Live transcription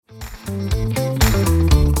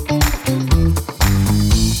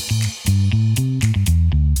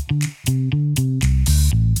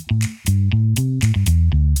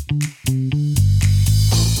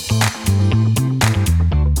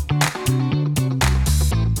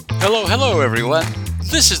Hello everyone.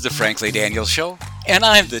 This is the Frankly Daniel Show, and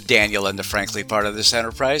I'm the Daniel and the Frankly part of this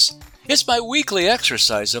enterprise. It's my weekly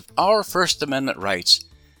exercise of our First Amendment rights,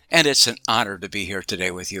 and it's an honor to be here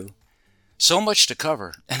today with you. So much to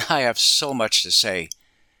cover, and I have so much to say.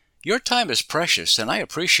 Your time is precious, and I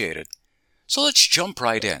appreciate it. So let's jump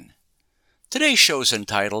right in. Today's show's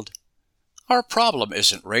entitled, Our Problem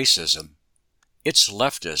Isn't Racism, It's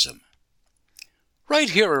Leftism. Right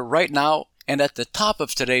here, right now, and at the top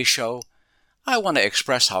of today's show, I want to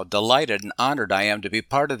express how delighted and honored I am to be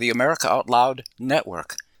part of the America Out Loud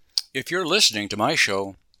network. If you're listening to my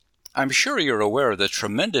show, I'm sure you're aware of the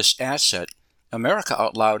tremendous asset America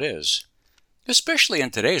Out Loud is, especially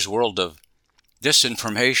in today's world of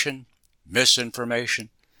disinformation, misinformation,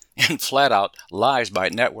 and flat-out lies by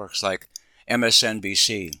networks like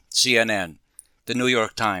MSNBC, CNN, the New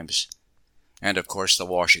York Times, and of course the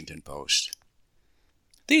Washington Post.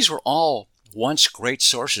 These were all once great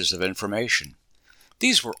sources of information.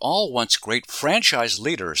 These were all once great franchise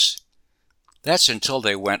leaders. That's until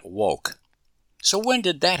they went woke. So when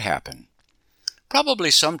did that happen?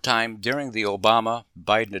 Probably sometime during the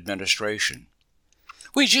Obama-Biden administration.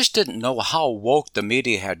 We just didn't know how woke the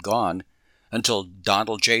media had gone until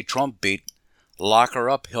Donald J. Trump beat lock her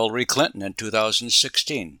up Hillary Clinton in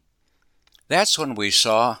 2016. That's when we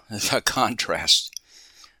saw the contrast.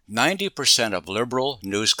 90% of liberal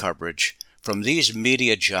news coverage from these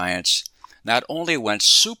media giants not only went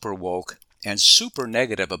super woke and super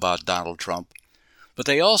negative about Donald Trump, but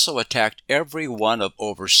they also attacked every one of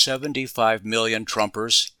over 75 million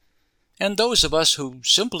Trumpers and those of us who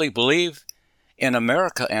simply believe in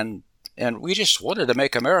America and we just wanted to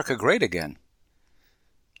make America great again.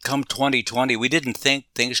 Come 2020, we didn't think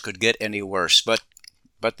things could get any worse, but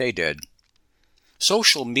they did.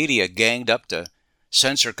 Social media ganged up to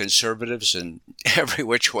censor conservatives in every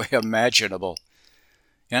which way imaginable.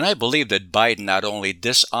 And I believe that Biden not only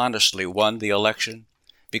dishonestly won the election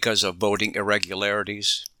because of voting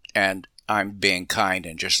irregularities, and I'm being kind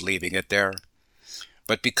and just leaving it there,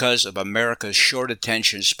 but because of America's short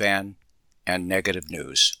attention span and negative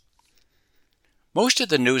news. Most of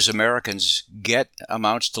the news Americans get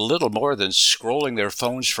amounts to little more than scrolling their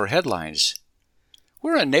phones for headlines.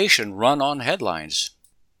 We're a nation run on headlines.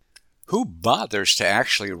 Who bothers to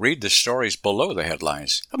actually read the stories below the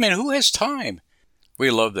headlines? I mean, who has time? We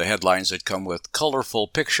love the headlines that come with colorful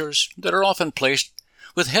pictures that are often placed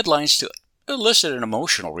with headlines to elicit an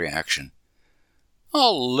emotional reaction.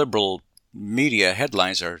 All liberal media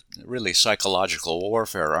headlines are really psychological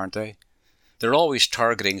warfare, aren't they? They're always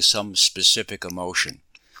targeting some specific emotion.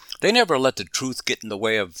 They never let the truth get in the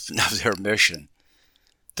way of their mission.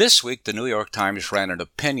 This week, the New York Times ran an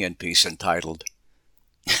opinion piece entitled,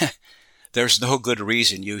 There's no good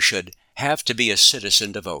reason you should have to be a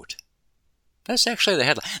citizen to vote. That's actually the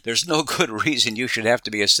headline. There's no good reason you should have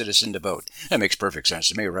to be a citizen to vote. That makes perfect sense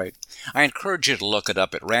to me, right? I encourage you to look it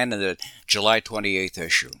up. It ran in the July 28th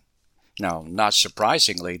issue. Now, not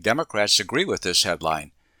surprisingly, Democrats agree with this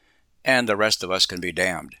headline, and the rest of us can be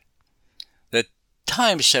damned. The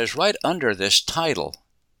Times says right under this title,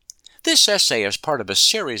 this essay is part of a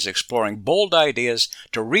series exploring bold ideas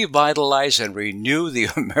to revitalize and renew the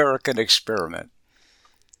American experiment.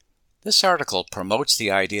 This article promotes the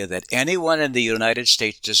idea that anyone in the United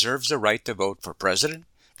States deserves the right to vote for president,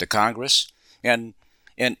 the Congress, and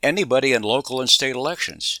anybody in local and state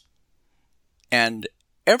elections. And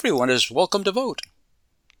everyone is welcome to vote.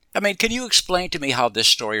 I mean, can you explain to me how this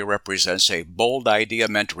story represents a bold idea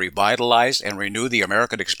meant to revitalize and renew the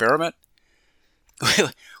American experiment?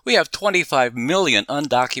 We have 25 million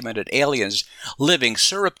undocumented aliens living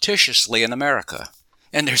surreptitiously in America,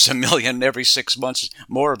 and there's 1 million every 6 months,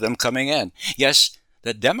 more of them coming in. Yes,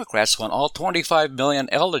 the Democrats want all 25 million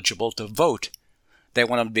eligible to vote. They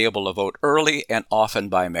want them to be able to vote early and often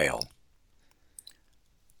by mail.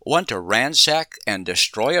 Want to ransack and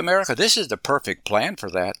destroy America? This is the perfect plan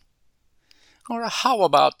for that. Or how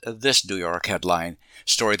about this New York headline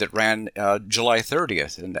story that ran July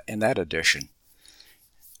 30th in that edition?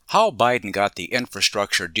 How Biden got the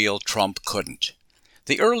infrastructure deal Trump couldn't.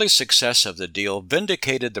 The early success of the deal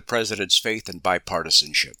vindicated the president's faith in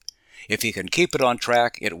bipartisanship. If he can keep it on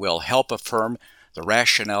track, it will help affirm the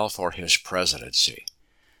rationale for his presidency.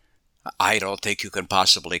 I don't think you can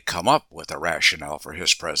possibly come up with a rationale for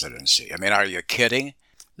his presidency. I mean, are you kidding?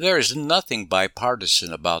 There is nothing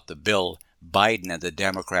bipartisan about the bill Biden and the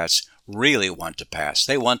Democrats really want to pass.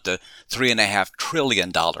 They want the $3.5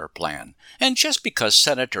 trillion plan. And just because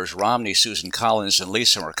Senators Romney, Susan Collins, and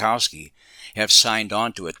Lisa Murkowski have signed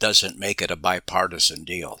on to it doesn't make it a bipartisan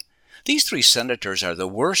deal. These three senators are the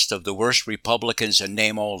worst of the worst Republicans in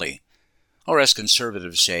name only, or as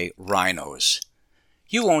conservatives say, rhinos.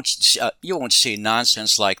 You won't see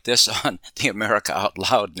nonsense like this on the America Out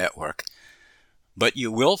Loud network. But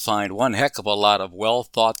you will find one heck of a lot of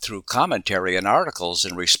well-thought-through commentary and articles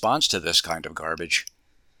in response to this kind of garbage.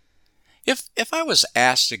 If I was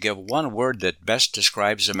asked to give one word that best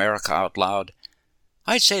describes America Out Loud,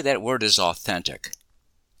 I'd say that word is authentic.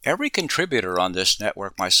 Every contributor on this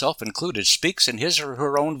network, myself included, speaks in his or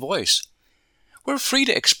her own voice. We're free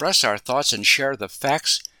to express our thoughts and share the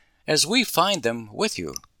facts as we find them with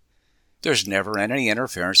you. There's never any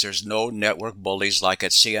interference. There's no network bullies like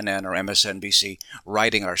at CNN or MSNBC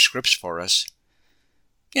writing our scripts for us.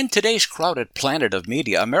 In today's crowded planet of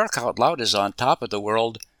media, America Out Loud is on top of the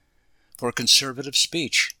world for conservative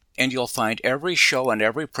speech, and you'll find every show and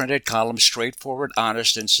every printed column straightforward,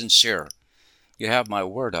 honest, and sincere. You have my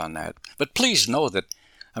word on that. But please know that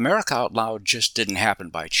America Out Loud just didn't happen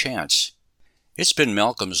by chance. It's been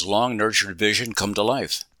Malcolm's long-nurtured vision come to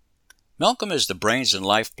life. Malcolm is the brains and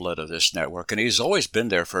lifeblood of this network, and he's always been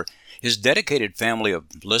there for his dedicated family of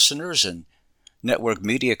listeners and network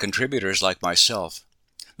media contributors like myself.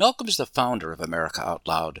 Malcolm is the founder of America Out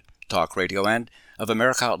Loud Talk Radio and of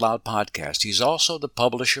America Out Loud Podcast. He's also the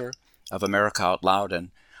publisher of America Out Loud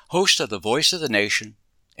and host of The Voice of the Nation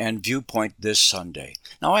and Viewpoint This Sunday.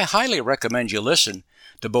 Now, I highly recommend you listen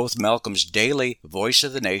to both Malcolm's daily Voice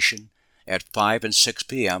of the Nation at 5 and 6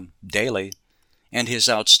 p.m. daily, and his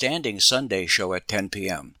outstanding Sunday show at 10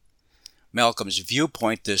 p.m. Malcolm's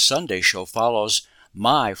Viewpoint This Sunday show follows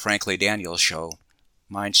my Frankly Daniels show.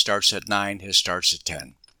 Mine starts at 9, his starts at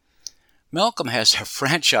 10. Malcolm has a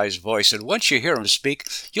franchise voice, and once you hear him speak,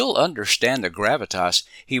 you'll understand the gravitas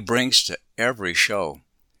he brings to every show.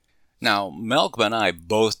 Now, Malcolm and I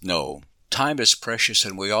both know time is precious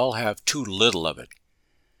and we all have too little of it.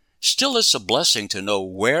 Still, it's a blessing to know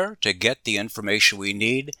where to get the information we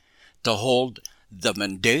need to hold the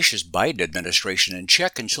mendacious Biden administration in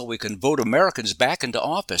check until we can vote Americans back into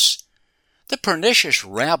office. The pernicious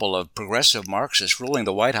rabble of progressive Marxists ruling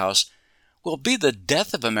the White House will be the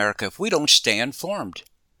death of America if we don't stay informed.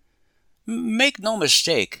 Make no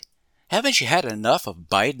mistake, haven't you had enough of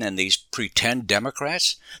Biden and these pretend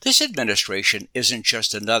Democrats? This administration isn't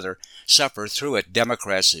just another suffer-through-it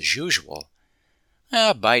Democrats as usual.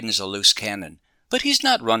 Biden's a loose cannon, but he's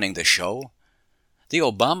not running the show. The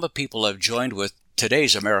Obama people have joined with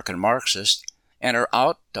today's American Marxists and are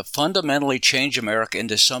out to fundamentally change America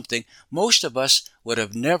into something most of us would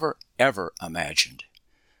have never, ever imagined.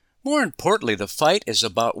 More importantly, the fight is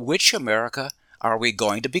about which America are we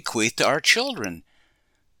going to bequeath to our children.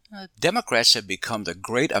 Democrats have become the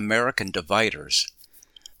great American dividers.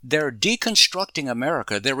 They're deconstructing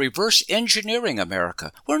America. They're reverse engineering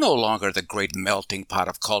America. We're no longer the great melting pot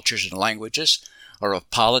of cultures and languages or of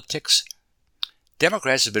politics.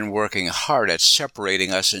 Democrats have been working hard at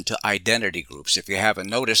separating us into identity groups, if you haven't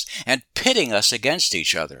noticed, and pitting us against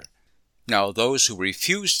each other. Now, those who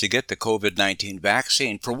refuse to get the COVID-19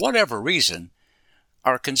 vaccine, for whatever reason,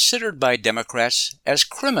 are considered by Democrats as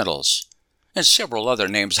criminals, and several other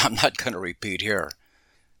names I'm not going to repeat here.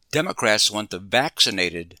 Democrats want the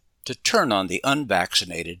vaccinated to turn on the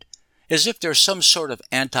unvaccinated as if they're some sort of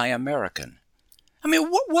anti-American. I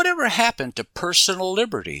mean, whatever happened to personal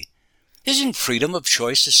liberty? Isn't freedom of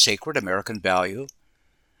choice a sacred American value?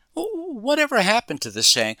 Whatever happened to the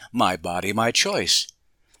saying, my body, my choice?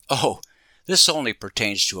 Oh, this only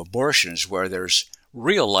pertains to abortions where there's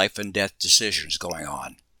real life and death decisions going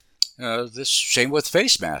on. Same with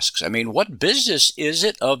face masks. I mean, what business is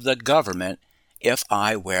it of the government if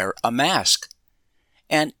I wear a mask?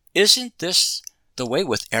 And isn't this the way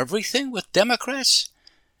with everything with Democrats?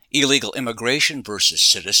 Illegal immigration versus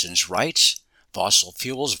citizens' rights. Fossil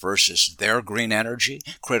fuels versus their green energy,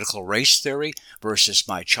 critical race theory versus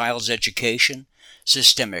my child's education,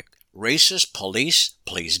 systemic racist police,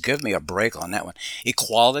 please give me a break on that one,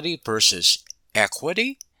 equality versus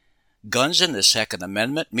equity, guns in the Second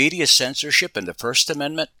Amendment, media censorship in the First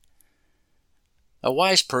Amendment. A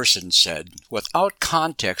wise person said, without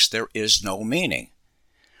context there is no meaning.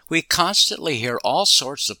 We constantly hear all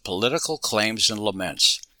sorts of political claims and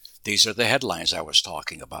laments. These are the headlines I was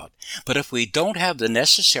talking about. But if we don't have the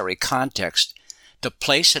necessary context to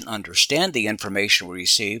place and understand the information we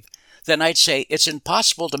receive, then I'd say it's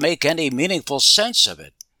impossible to make any meaningful sense of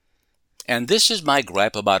it. And this is my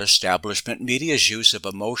gripe about establishment media's use of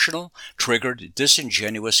emotional, triggered,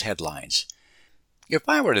 disingenuous headlines. If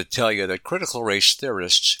I were to tell you that critical race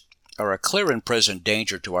theorists are a clear and present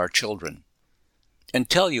danger to our children, and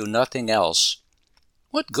tell you nothing else,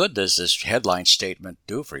 what good does this headline statement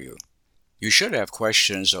do for you? You should have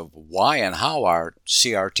questions of why and how are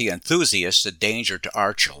CRT enthusiasts a danger to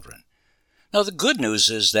our children. Now, the good news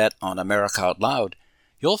is that on America Out Loud,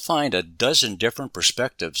 you'll find a dozen different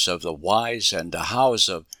perspectives of the whys and the hows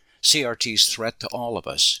of CRT's threat to all of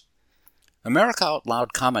us. America Out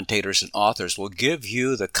Loud commentators and authors will give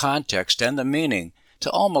you the context and the meaning to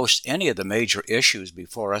almost any of the major issues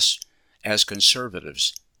before us as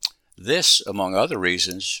conservatives. This, among other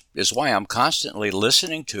reasons, is why I'm constantly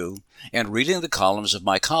listening to and reading the columns of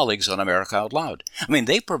my colleagues on America Out Loud.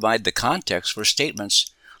 They provide the context for statements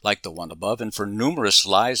like the one above and for numerous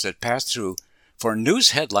lies that pass through for news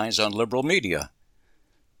headlines on liberal media.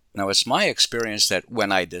 Now, it's my experience that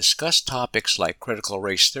when I discuss topics like critical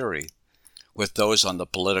race theory with those on the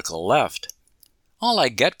political left, all I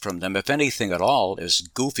get from them, if anything at all, is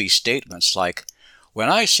goofy statements like, "When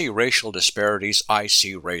I see racial disparities, I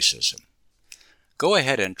see racism." Go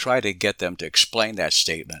ahead and try to get them to explain that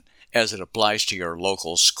statement as it applies to your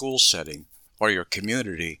local school setting, or your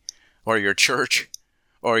community, or your church,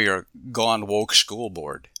 or your gone woke school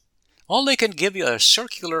board. All they can give you are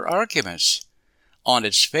circular arguments. On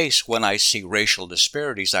its face, "When I see racial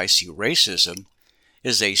disparities, I see racism,"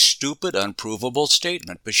 is a stupid, unprovable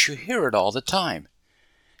statement, but you hear it all the time.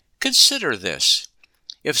 Consider this.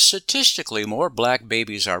 If statistically more black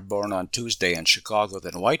babies are born on Tuesday in Chicago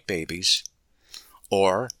than white babies,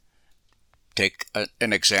 or take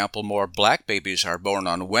an example, more black babies are born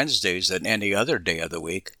on Wednesdays than any other day of the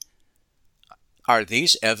week, are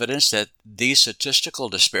these evidence that these statistical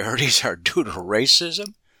disparities are due to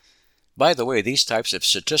racism? By the way, these types of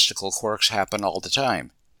statistical quirks happen all the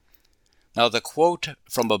time. Now, the quote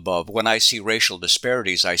from above, "When I see racial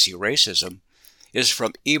disparities, I see racism," is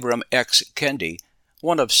from Ibram X. Kendi,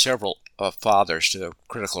 one of several fathers to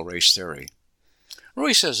critical race theory.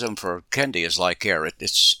 Racism for Kendi is like air.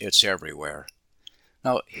 It's everywhere.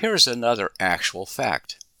 Now, here's another actual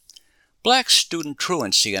fact. Black student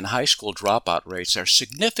truancy and high school dropout rates are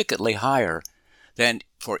significantly higher than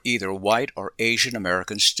for either white or Asian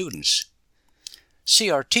American students.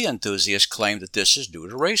 CRT enthusiasts claim that this is due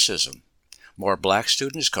to racism. More black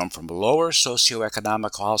students come from lower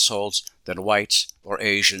socioeconomic households than whites or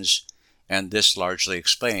Asians, and this largely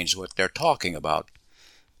explains what they're talking about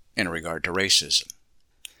in regard to racism.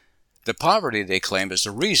 The poverty, they claim, is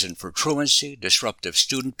the reason for truancy, disruptive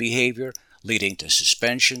student behavior leading to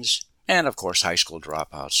suspensions, and, of course, high school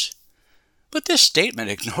dropouts. But this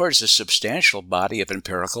statement ignores a substantial body of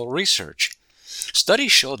empirical research.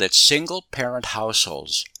 Studies show that single-parent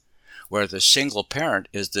households, where the single parent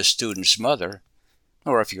is the student's mother,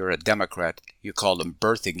 or if you're a Democrat, you call them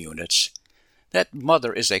birthing units, that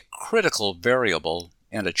mother is a critical variable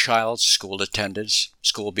in a child's school attendance,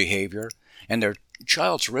 school behavior, and their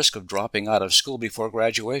child's risk of dropping out of school before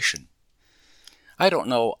graduation. I don't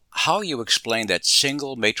know how you explain that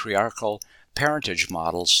single matriarchal parentage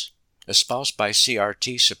models espoused by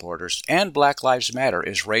CRT supporters and Black Lives Matter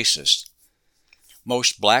is racist.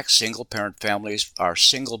 Most black single-parent families are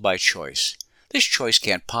single by choice. This choice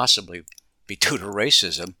can't possibly be due to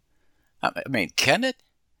racism. Can it?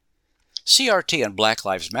 CRT and Black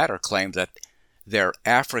Lives Matter claim that their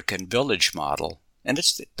African village model, and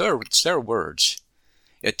it's their words,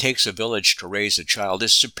 "It takes a village to raise a child,"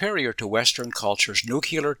 is superior to Western culture's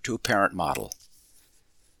nuclear two-parent model.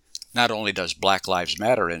 Not only does Black Lives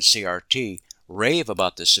Matter and CRT rave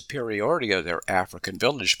about the superiority of their African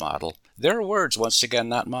village model, their words, once again,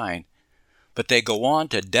 not mine, but they go on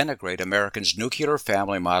to denigrate Americans' nuclear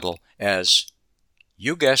family model as,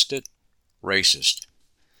 you guessed it, racist.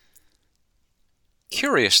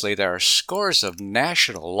 Curiously, there are scores of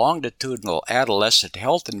national longitudinal adolescent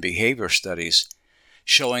health and behavior studies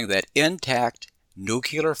showing that intact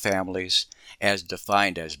nuclear families, as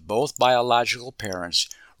defined as both biological parents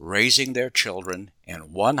raising their children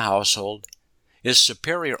in one household, is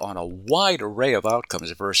superior on a wide array of outcomes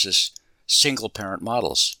versus single-parent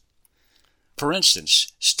models. For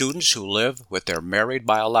instance, students who live with their married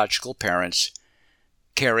biological parents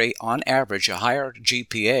carry, on average, a higher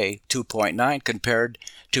GPA, 2.9, compared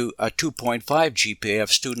to a 2.5 GPA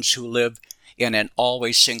of students who live in an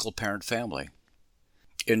always single-parent family.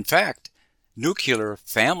 In fact, nuclear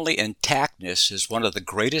family intactness is one of the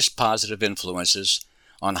greatest positive influences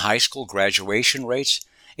on high school graduation rates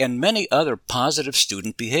and many other positive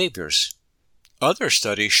student behaviors. Other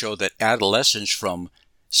studies show that adolescents from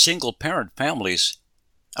single-parent families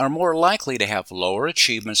are more likely to have lower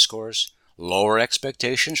achievement scores, lower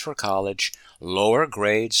expectations for college, lower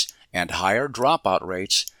grades, and higher dropout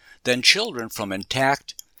rates than children from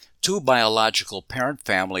intact, two biological parent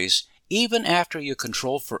families, even after you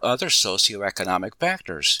control for other socioeconomic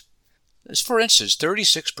factors. For instance,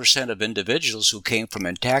 36% of individuals who came from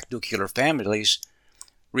intact nuclear families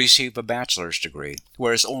receive a bachelor's degree,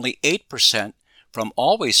 whereas only 8% from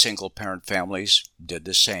always single-parent families did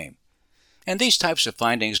the same. And these types of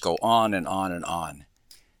findings go on and on and on.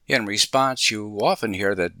 In response, you often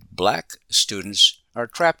hear that black students are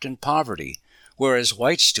trapped in poverty, whereas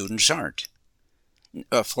white students aren't.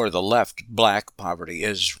 For the left, black poverty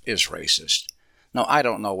is racist. Now, I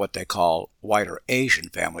don't know what they call white or Asian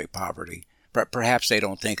family poverty, but perhaps they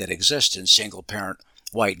don't think it exists in single-parent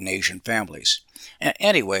white and Asian families.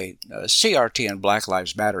 Anyway, CRT and Black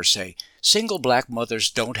Lives Matter say single black mothers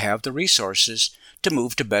don't have the resources to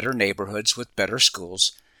move to better neighborhoods with better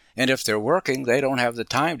schools, and if they're working, they don't have the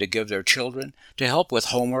time to give their children to help with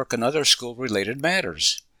homework and other school-related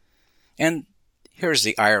matters. And here's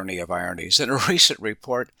the irony of ironies. In a recent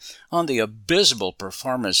report on the abysmal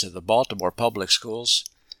performance of the Baltimore public schools,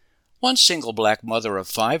 one single black mother of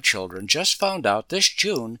 5 children just found out this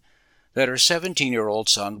June that her 17-year-old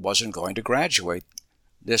son wasn't going to graduate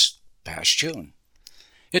this past June.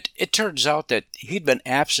 It turns out that he'd been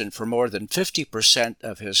absent for more than 50%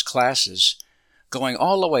 of his classes, going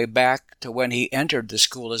all the way back to when he entered the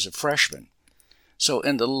school as a freshman. So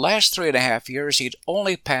in the last 3.5 years, he'd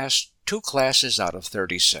only passed 2 classes out of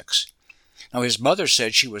 36. Now, his mother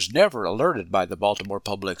said she was never alerted by the Baltimore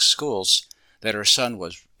Public Schools that her son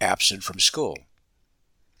was absent from school.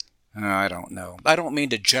 I don't know. I don't mean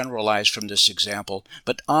to generalize from this example,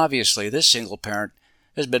 but obviously this single parent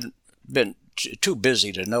has been too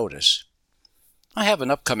busy to notice. I have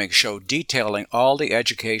an upcoming show detailing all the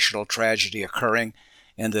educational tragedy occurring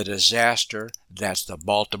in the disaster that's the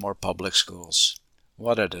Baltimore Public Schools.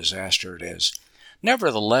 What a disaster it is.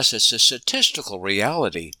 Nevertheless, it's a statistical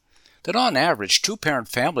reality that on average, 2-parent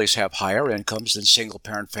families have higher incomes than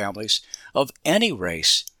single-parent families of any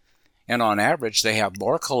race, and on average, they have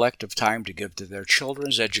more collective time to give to their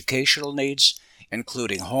children's educational needs,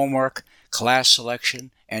 including homework, class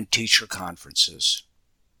selection, and teacher conferences.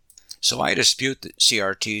 So I dispute that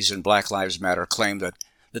CRTs and Black Lives Matter claim that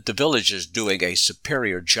the village is doing a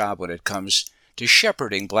superior job when it comes to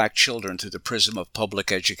shepherding black children through the prism of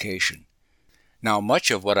public education. Now, much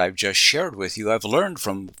of what I've just shared with you I've learned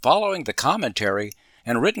from following the commentary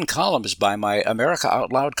and written columns by my America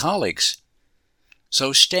Out Loud colleagues.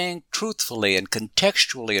 So staying truthfully and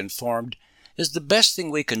contextually informed is the best thing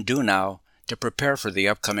we can do now to prepare for the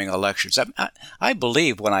upcoming elections. I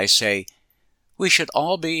believe when I say we should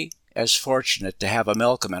all be as fortunate to have a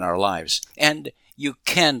Malcolm in our lives, and you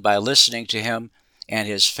can by listening to him and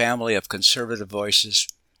his family of conservative voices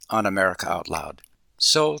on America Out Loud.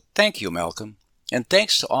 So thank you, Malcolm, and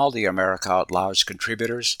thanks to all the America Out Loud's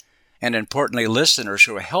contributors, and importantly listeners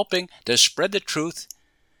who are helping to spread the truth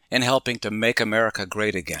and helping to make America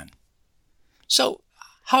great again. So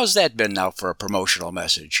how's that been now for a promotional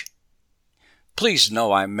message? Please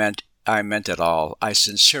know I meant it all. I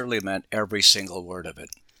sincerely meant every single word of it.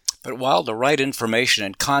 But while the right information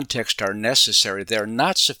and context are necessary, they're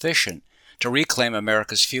not sufficient to reclaim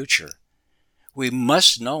America's future. We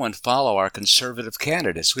must know and follow our conservative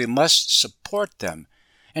candidates. We must support them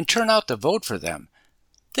and turn out to vote for them.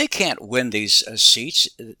 They can't win these seats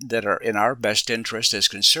that are in our best interest as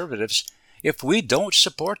conservatives if we don't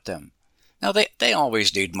support them. Now, they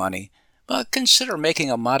always need money, but consider making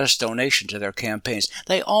a modest donation to their campaigns.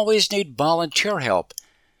 They always need volunteer help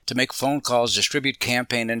to make phone calls, distribute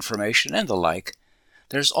campaign information, and the like.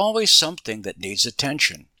 There's always something that needs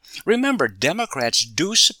attention. Remember, Democrats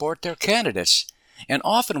do support their candidates, and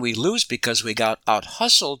often we lose because we got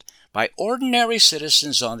out-hustled by ordinary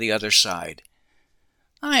citizens on the other side.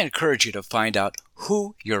 I encourage you to find out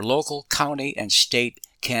who your local county and state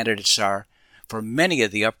candidates are for many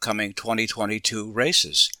of the upcoming 2022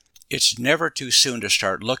 races. It's never too soon to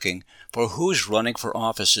start looking for who's running for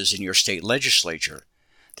offices in your state legislature.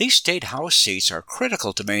 These state house seats are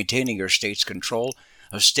critical to maintaining your state's control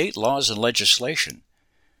of state laws and legislation.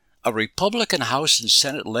 A Republican House and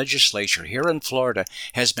Senate legislature here in Florida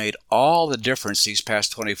has made all the difference these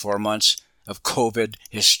past 24 months of COVID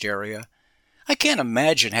hysteria. I can't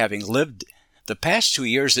imagine having lived the past 2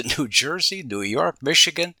 years in New Jersey, New York,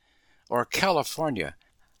 Michigan, or California.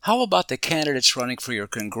 How about the candidates running for your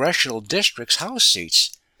congressional district's House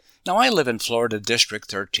seats? Now, I live in Florida District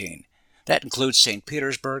 13. That includes St.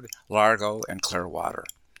 Petersburg, Largo, and Clearwater.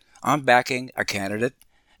 I'm backing a candidate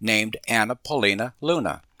named Anna Paulina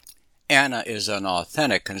Luna. Anna is an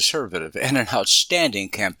authentic conservative and an outstanding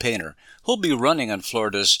campaigner who'll be running in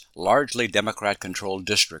Florida's largely Democrat-controlled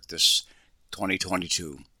district this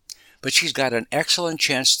 2022. But she's got an excellent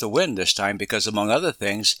chance to win this time because, among other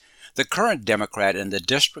things, the current Democrat in the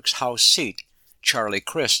district's House seat, Charlie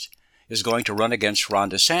Crist, is going to run against Ron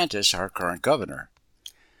DeSantis, our current governor.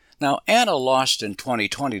 Now, Anna lost in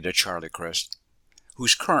 2020 to Charlie Crist,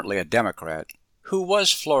 who's currently a Democrat, who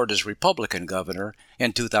was Florida's Republican governor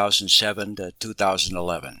in 2007 to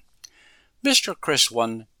 2011. Mr. Crist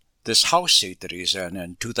won this House seat that he's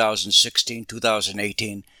in 2016,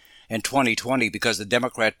 2018, and 2020 because the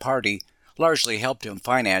Democrat Party largely helped him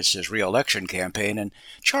finance his re-election campaign, and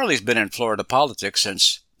Charlie's been in Florida politics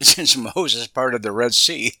since Moses parted the Red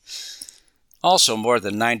Sea. Also, more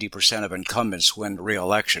than 90% of incumbents win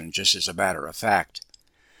re-election, just as a matter of fact.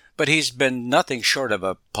 But he's been nothing short of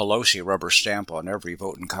a Pelosi rubber stamp on every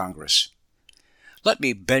vote in Congress. Let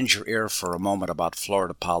me bend your ear for a moment about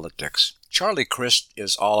Florida politics. Charlie Crist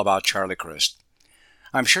is all about Charlie Crist.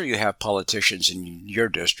 I'm sure you have politicians in your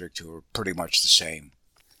district who are pretty much the same.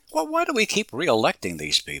 Well, why do we keep re-electing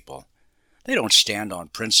these people? They don't stand on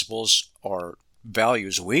principles or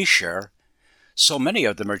values we share. So many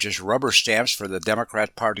of them are just rubber stamps for the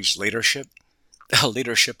Democrat Party's leadership, the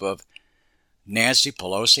leadership of Nancy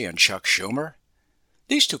Pelosi and Chuck Schumer.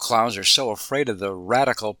 These two clowns are so afraid of the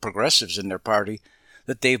radical progressives in their party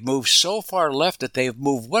that they've moved so far left that they've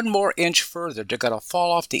moved one more inch further. They're going to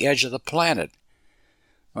fall off the edge of the planet.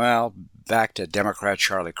 Well, back to Democrat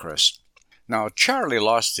Charlie Crist. Now, Charlie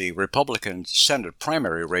lost the Republican Senate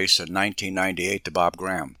primary race in 1998 to Bob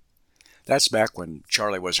Graham. That's back when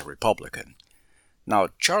Charlie was a Republican. Now,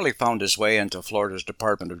 Charlie found his way into Florida's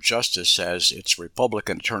Department of Justice as its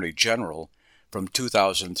Republican Attorney General from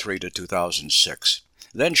 2003 to 2006.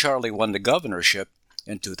 Then Charlie won the governorship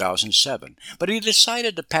in 2007, but he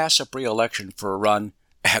decided to pass up re-election for a run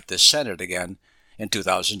at the Senate again in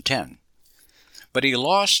 2010. But he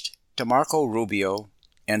lost to Marco Rubio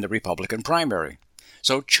in the Republican primary.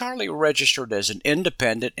 So Charlie registered as an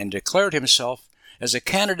independent and declared himself as a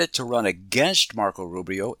candidate to run against Marco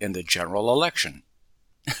Rubio in the general election.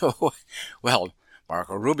 Well,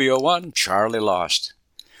 Marco Rubio won, Charlie lost.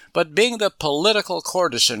 But being the political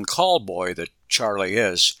courtesan callboy that Charlie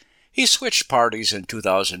is, he switched parties in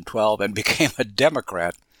 2012 and became a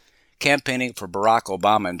Democrat, campaigning for Barack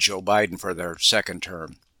Obama and Joe Biden for their second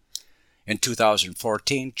term. In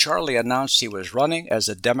 2014, Charlie announced he was running as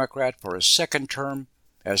a Democrat for his second term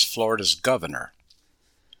as Florida's governor.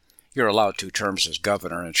 You're allowed 2 terms as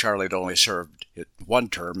governor, and Charlie had only served 1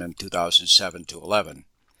 term in 2007 to 11.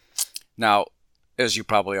 Now, as you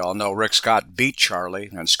probably all know, Rick Scott beat Charlie,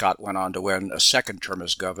 and Scott went on to win a second term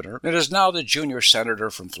as governor, and is now the junior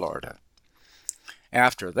senator from Florida.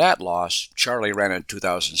 After that loss, Charlie ran in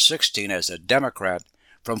 2016 as a Democrat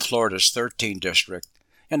from Florida's 13th district,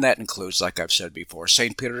 and that includes, like I've said before,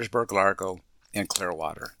 St. Petersburg, Largo, and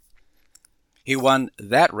Clearwater. He won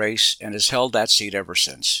that race and has held that seat ever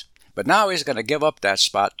since. But now he's going to give up that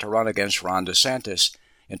spot to run against Ron DeSantis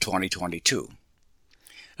in 2022.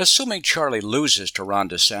 Assuming Charlie loses to Ron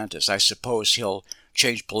DeSantis, I suppose he'll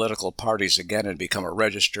change political parties again and become a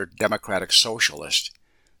registered Democratic Socialist.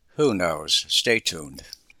 Who knows? Stay tuned.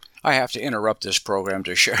 I have to interrupt this program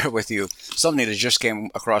to share with you something that just came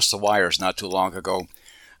across the wires not too long ago.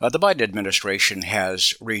 The Biden administration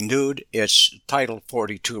has renewed its Title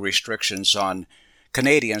 42 restrictions on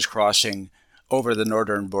Canadians crossing over the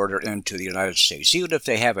northern border into the United States. Even if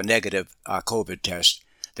they have a negative COVID test,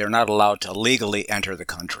 they're not allowed to legally enter the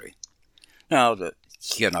country. Now,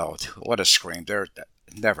 what a scream.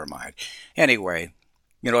 Never mind. Anyway,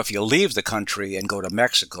 if you leave the country and go to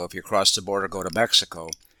Mexico, if you cross the border, go to Mexico,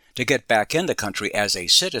 to get back in the country as a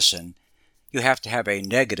citizen, you have to have a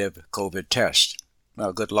negative COVID test.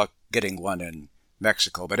 Well, good luck getting one in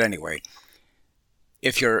Mexico. But anyway,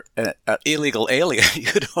 if you're an illegal alien,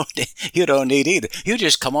 you don't need either. You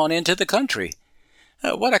just come on into the country.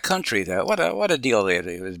 What a country, though. What a deal with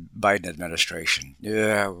the Biden administration.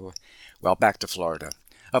 Yeah, well, back to Florida.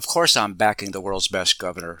 Of course I'm backing the world's best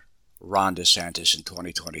governor, Ron DeSantis, in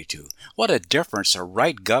 2022. What a difference a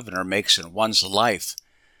right governor makes in one's life.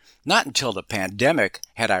 Not until the pandemic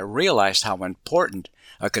had I realized how important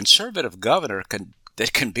a conservative governor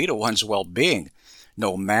can be to one's well-being.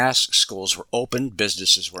 No masks, schools were open,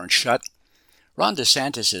 businesses weren't shut. Ron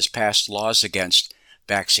DeSantis has passed laws against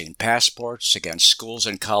vaccine passports, against schools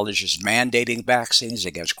and colleges mandating vaccines,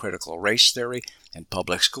 against critical race theory in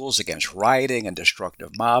public schools, against rioting and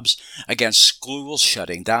destructive mobs, against schools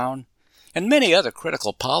shutting down, and many other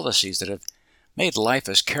critical policies that have made life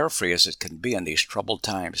as carefree as it can be in these troubled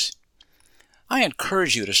times. I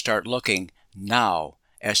encourage you to start looking now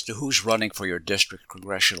as to who's running for your district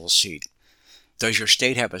congressional seat. Does your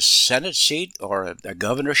state have a Senate seat or a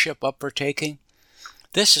governorship up for taking?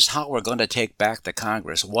 This is how we're going to take back the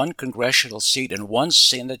Congress, one congressional seat and one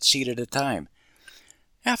Senate seat at a time.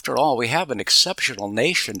 After all, we have an exceptional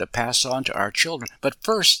nation to pass on to our children, but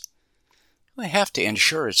first, we have to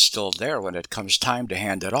ensure it's still there when it comes time to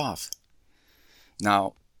hand it off.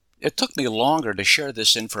 Now, it took me longer to share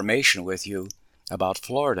this information with you about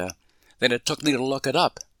Florida than it took me to look it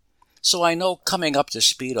up. So I know coming up to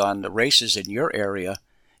speed on the races in your area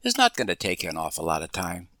is not going to take you an awful lot of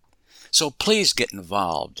time. So please get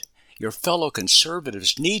involved. Your fellow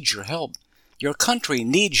conservatives need your help. Your country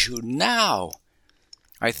needs you now.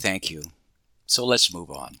 I thank you. So let's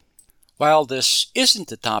move on. While this isn't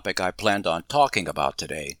the topic I planned on talking about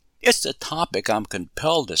today, it's the topic I'm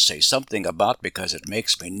compelled to say something about because it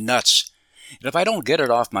makes me nuts. And if I don't get it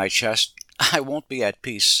off my chest, I won't be at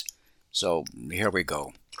peace. So here we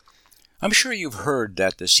go. I'm sure you've heard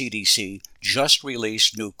that the CDC just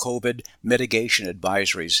released new COVID mitigation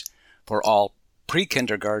advisories for all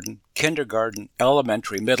pre-kindergarten, kindergarten,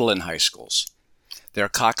 elementary, middle, and high schools. Their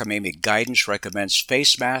cockamamie guidance recommends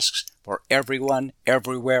face masks for everyone,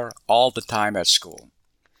 everywhere, all the time at school.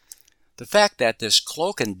 The fact that this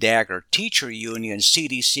cloak and dagger teacher union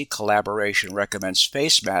CDC collaboration recommends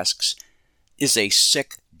face masks is a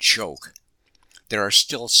sick joke. There are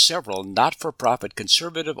still several not-for-profit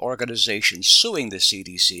conservative organizations suing the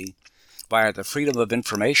CDC via the Freedom of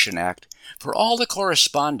Information Act for all the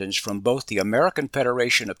correspondence from both the American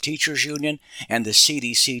Federation of Teachers Union and the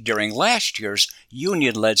CDC during last year's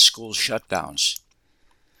union-led school shutdowns.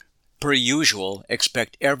 Per usual,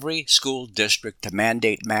 expect every school district to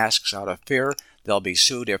mandate masks out of fear they'll be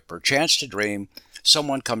sued if, perchance to dream,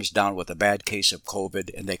 someone comes down with a bad case of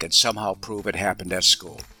COVID and they can somehow prove it happened at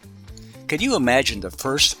school. Can you imagine the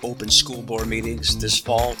first open school board meetings this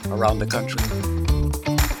fall around the country?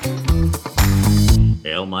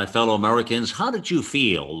 Well, my fellow Americans, how did you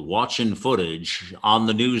feel watching footage on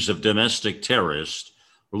the news of domestic terrorists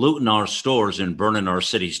looting our stores and burning our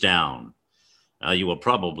cities down? You were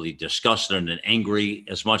probably disgusted and angry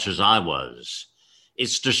as much as I was.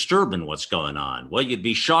 It's disturbing what's going on. Well, you'd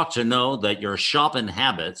be shocked to know that your shopping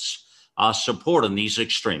habits are supporting these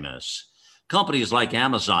extremists. Companies like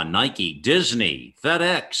Amazon, Nike, Disney,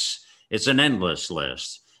 FedEx, it's an endless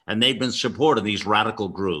list, and they've been supporting these radical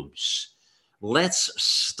groups. Let's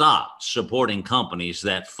stop supporting companies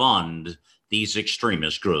that fund these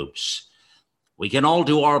extremist groups. We can all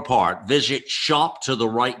do our part. Visit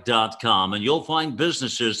shoptotheright.com, and you'll find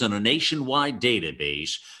businesses in a nationwide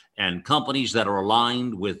database and companies that are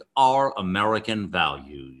aligned with our American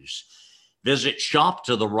values. Visit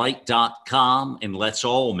shoptotheright.com and let's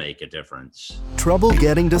all make a difference. Trouble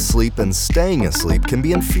getting to sleep and staying asleep can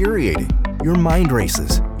be infuriating. Your mind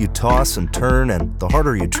races. You toss and turn, and the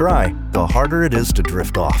harder you try, the harder it is to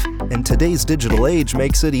drift off. And today's digital age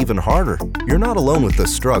makes it even harder. You're not alone with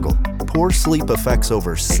this struggle. Poor sleep affects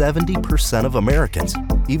over 70% of Americans.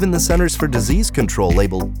 Even the Centers for Disease Control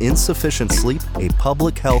labeled insufficient sleep a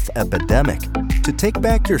public health epidemic. To take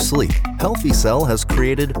back your sleep, Healthy Cell has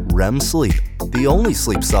created REM Sleep, the only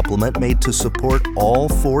sleep supplement made to support all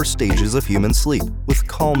 4 stages of human sleep, with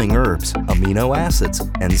calming herbs, amino acids,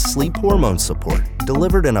 and sleep hormone support,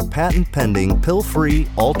 delivered in a patent-pending, pill-free,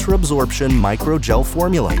 ultra-absorption microgel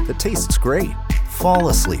formula that tastes great. Fall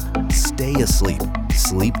asleep, stay asleep,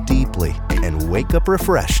 sleep deeply, and wake up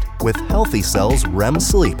refreshed with Healthy Cell's REM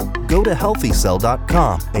Sleep. Go to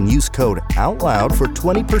healthycell.com and use code OUTLOUD for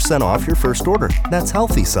 20% off your first order. That's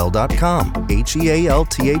healthycell.com,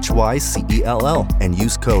 healthycell, and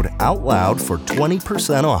use code OUTLOUD for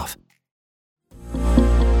 20% off.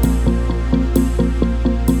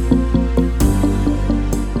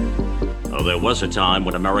 There was a time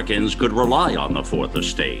when Americans could rely on the Fourth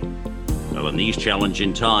Estate. Well, in these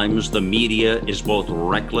challenging times, the media is both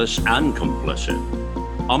reckless and complicit.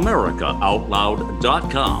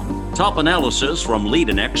 AmericaOutloud.com. Top analysis from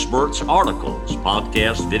leading experts, articles,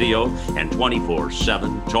 podcast, video, and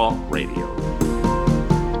 24/7 talk radio.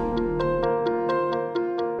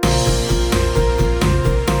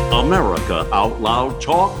 America Out Loud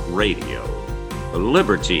Talk Radio.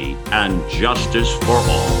 Liberty and justice for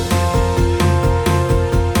all.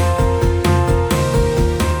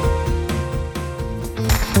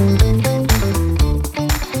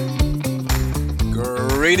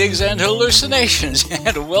 Greetings and hallucinations,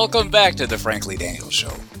 and welcome back to the Frankly Daniels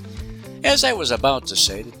Show. As I was about to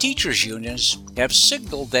say, the teachers' unions have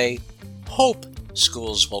signaled they hope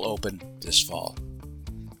schools will open this fall.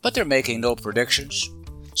 But they're making no predictions,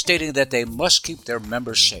 stating that they must keep their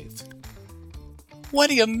members safe. What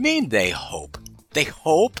do you mean they hope? They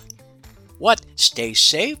hope? What, stay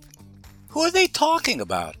safe? Who are they talking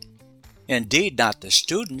about? Indeed, not the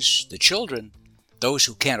students, the children, those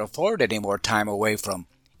who can't afford any more time away from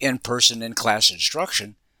in-person in-class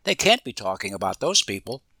instruction. They can't be talking about those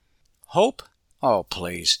people. Hope? Oh,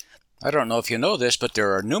 please. I don't know if you know this, but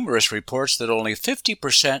there are numerous reports that only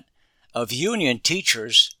 50% of union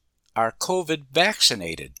teachers are COVID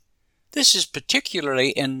vaccinated. This is particularly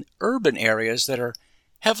in urban areas that are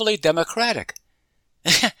heavily Democratic.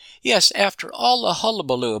 Yes, after all the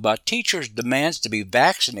hullabaloo about teachers' demands to be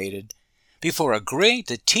vaccinated before agreeing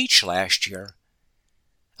to teach last year,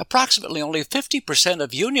 approximately only 50%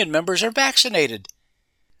 of union members are vaccinated.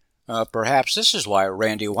 Perhaps this is why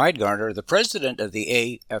Randy Weingartner, the president of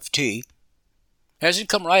the AFT, hasn't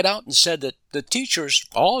come right out and said that the teachers,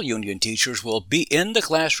 all union teachers, will be in the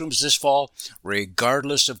classrooms this fall,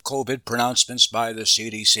 regardless of COVID pronouncements by the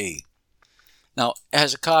CDC. Now,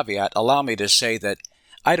 as a caveat, allow me to say that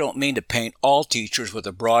I don't mean to paint all teachers with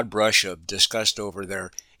a broad brush of disgust over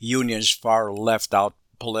their union's far left-out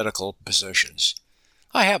political positions.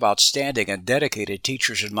 I have outstanding and dedicated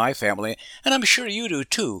teachers in my family, and I'm sure you do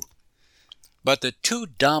too. But the two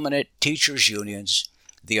dominant teachers' unions,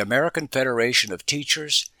 the American Federation of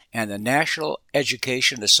Teachers and the National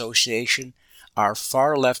Education Association, are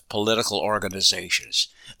far-left political organizations.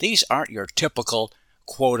 These aren't your typical,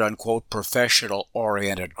 quote-unquote,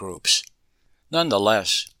 professional-oriented groups.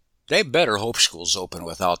 Nonetheless, they better hope schools open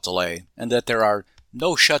without delay and that there are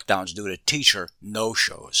no shutdowns due to teacher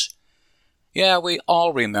no-shows. Yeah, we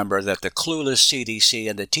all remember that the clueless CDC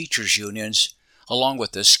and the teachers' unions, along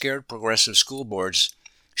with the scared progressive school boards,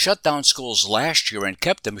 shut down schools last year and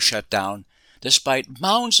kept them shut down despite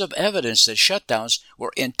mounds of evidence that shutdowns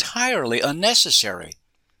were entirely unnecessary.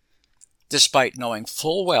 Despite knowing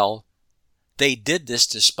full well they did this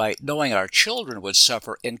despite knowing our children would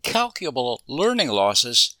suffer incalculable learning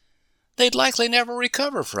losses they'd likely never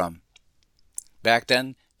recover from. Back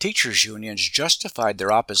then, teachers' unions justified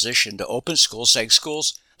their opposition to open schools, saying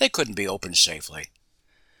schools, they couldn't be open safely.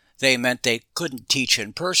 They meant they couldn't teach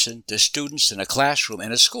in person to students in a classroom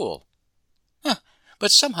in a school.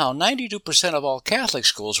 But somehow 92% of all Catholic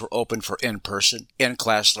schools were open for in-person,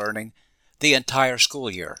 in-class learning the entire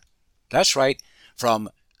school year. That's right, from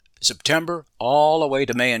September all the way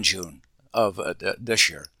to May and June of this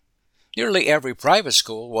year. Nearly every private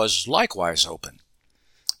school was likewise open.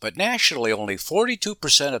 But nationally, only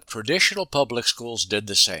 42% of traditional public schools did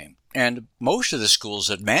the same. And most of the schools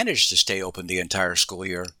that managed to stay open the entire school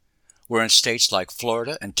year were in states like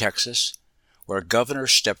Florida and Texas, where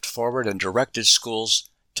governors stepped forward and directed schools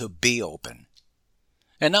to be open.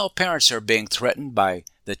 And now parents are being threatened by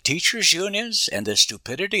the teachers' unions and the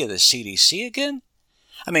stupidity of the CDC again?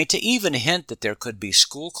 I mean, to even hint that there could be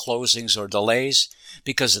school closings or delays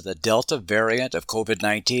because of the Delta variant of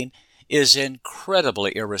COVID-19 is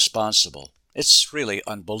incredibly irresponsible. It's really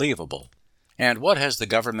unbelievable. And what has the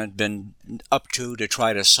government been up to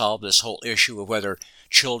try to solve this whole issue of whether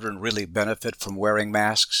children really benefit from wearing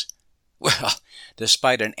masks? Well,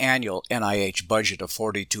 despite an annual NIH budget of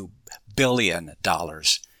 $42 billion,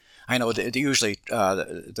 I know that usually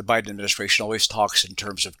the Biden administration always talks in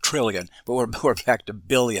terms of trillion, but we're back to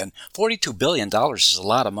billion. $42 billion is a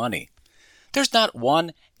lot of money. There's not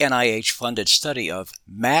one NIH-funded study of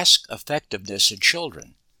mask effectiveness in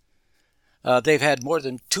children. They've had more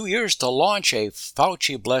than 2 years to launch a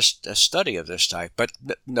Fauci-blessed study of this type, but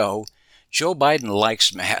no, Joe Biden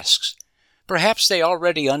likes masks. Perhaps they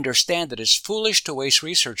already understand that it's foolish to waste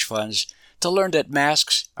research funds to learn that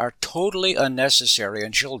masks are totally unnecessary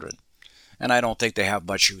in children. And I don't think they have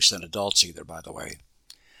much use in adults either, by the way.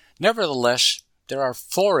 Nevertheless, there are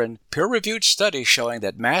foreign, peer-reviewed studies showing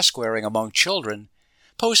that mask wearing among children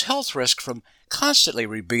pose health risk from constantly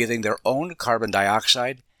rebreathing their own carbon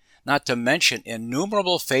dioxide, not to mention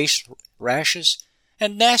innumerable face rashes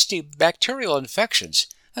and nasty bacterial infections.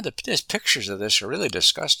 And the pictures of this are really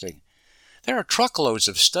disgusting. There are truckloads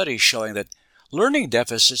of studies showing that learning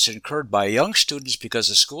deficits incurred by young students because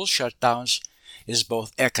of school shutdowns is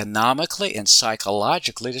both economically and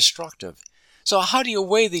psychologically destructive. So how do you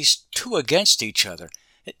weigh these two against each other?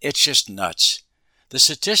 It's just nuts. The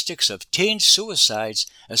statistics of teen suicides,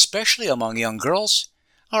 especially among young girls,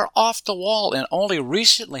 are off the wall and only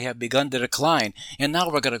recently have begun to decline, and now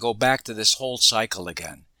we're going to go back to this whole cycle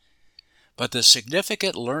again. But the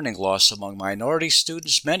significant learning loss among minority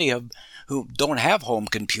students, many of who don't have home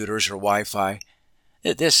computers or Wi-Fi,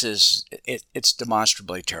 it's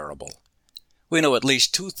demonstrably terrible. We know at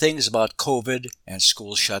least two things about COVID and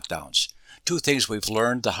school shutdowns. Two things we've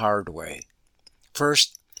learned the hard way.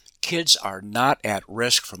 First, kids are not at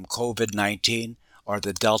risk from COVID-19 or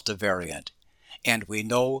the Delta variant, and we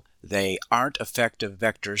know they aren't effective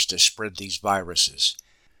vectors to spread these viruses.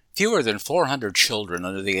 Fewer than 400 children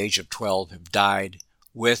under the age of 12 have died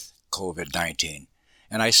with COVID-19.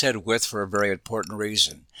 And I said with for a very important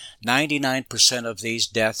reason. 99% of these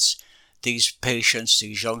deaths, these patients,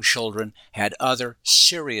 these young children, had other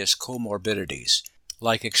serious comorbidities,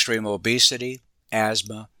 like extreme obesity,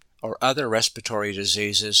 asthma, or other respiratory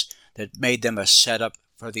diseases that made them a setup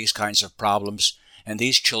for these kinds of problems, and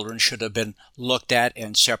these children should have been looked at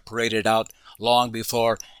and separated out long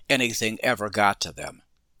before anything ever got to them.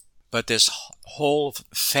 But this whole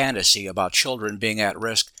fantasy about children being at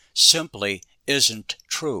risk simply isn't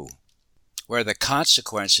true, where the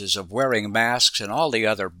consequences of wearing masks and all the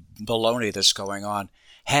other baloney that's going on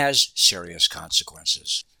has serious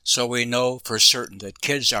consequences. So we know for certain that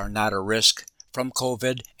kids are not a risk from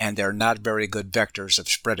COVID, and they're not very good vectors of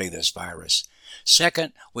spreading this virus.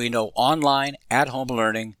 Second, we know online at-home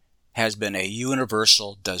learning has been a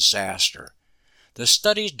universal disaster. The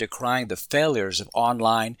studies decrying the failures of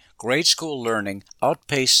online grade school learning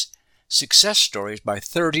outpace success stories by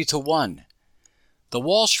 30-1. The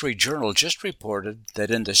Wall Street Journal just reported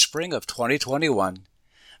that in the spring of 2021,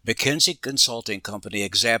 McKinsey Consulting Company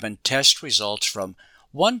examined test results from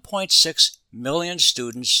 1.6 million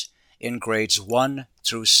students in grades 1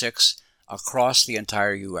 through 6 across the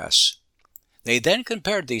entire U.S. They then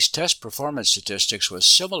compared these test performance statistics with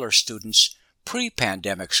similar students'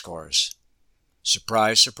 pre-pandemic scores.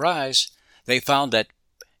 Surprise, surprise, they found that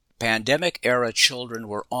pandemic-era children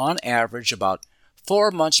were on average about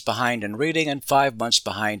 4 months behind in reading and 5 months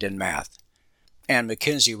behind in math. And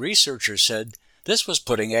McKinsey researchers said this was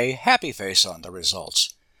putting a happy face on the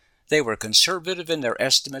results. They were conservative in their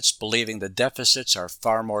estimates, believing the deficits are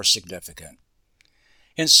far more significant.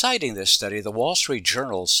 In citing this study, the Wall Street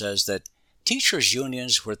Journal says that teachers'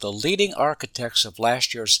 unions were the leading architects of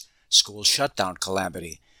last year's school shutdown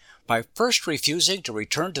calamity by first refusing to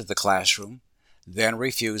return to the classroom, then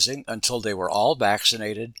refusing until they were all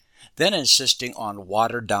vaccinated, then insisting on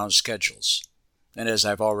watered-down schedules. And as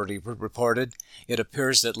I've already reported, it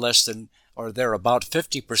appears that they're about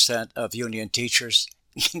 50% of union teachers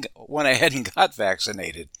went ahead and got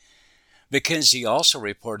vaccinated. McKinsey also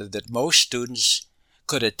reported that most students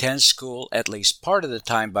could attend school at least part of the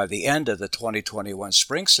time by the end of the 2021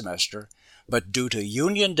 spring semester, but due to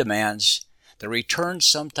union demands, the return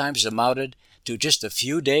sometimes amounted to just a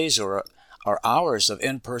few days or hours of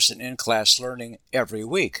in-person in-class learning every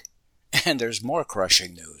week. And there's more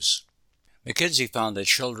crushing news. McKinsey found that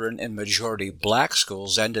children in majority black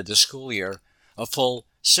schools ended the school year a full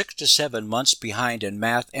 6 to 7 months behind in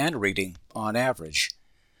math and reading on average.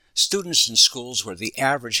 Students in schools where the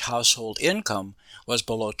average household income was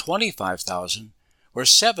below $25,000 were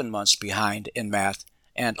 7 months behind in math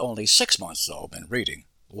and only 6 months, though, in reading.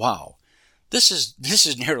 Wow. This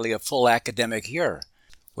is nearly a full academic year.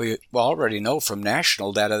 We already know from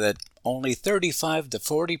national data that only 35 to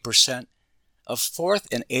 40% of 4th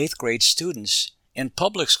and 8th grade students in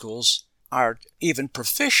public schools are even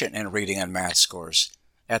proficient in reading and math scores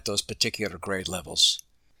at those particular grade levels.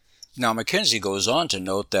 Now, McKinsey goes on to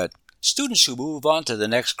note that students who move on to the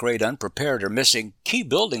next grade unprepared are missing key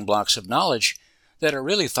building blocks of knowledge that are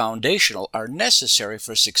really foundational, are necessary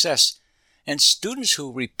for success, and students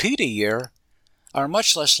who repeat a year are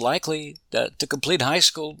much less likely to complete high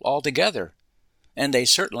school altogether, and they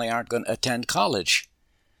certainly aren't going to attend college.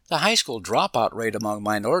 The high school dropout rate among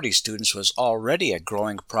minority students was already a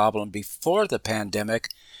growing problem before the pandemic.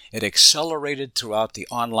 It accelerated throughout the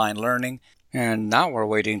online learning, and now we're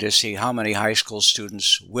waiting to see how many high school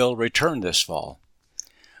students will return this fall.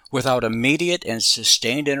 Without immediate and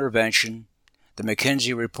sustained intervention, the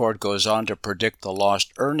McKinsey report goes on to predict the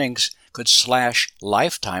lost earnings could slash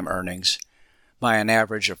lifetime earnings by an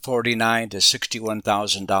average of $49,000 to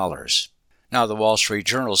 $61,000. Now, the Wall Street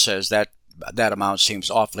Journal says that amount seems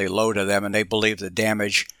awfully low to them, and they believe the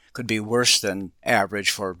damage could be worse than average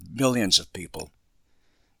for millions of people.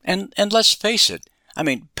 And let's face it,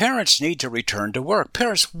 parents need to return to work.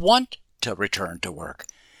 Parents want to return to work.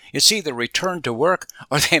 It's either return to work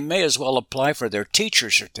or they may as well apply for their teacher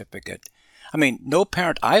certificate. No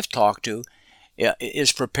parent I've talked to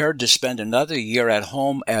is prepared to spend another year at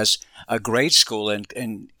home as a grade school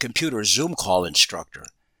and computer Zoom call instructor.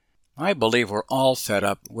 I believe we're all fed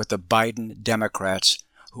up with the Biden Democrats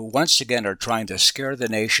who once again are trying to scare the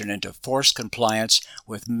nation into forced compliance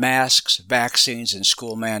with masks, vaccines, and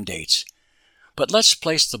school mandates. But let's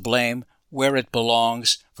place the blame where it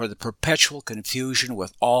belongs for the perpetual confusion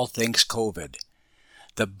with all things COVID.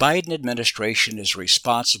 The Biden administration is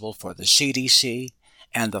responsible for the CDC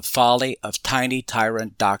and the folly of tiny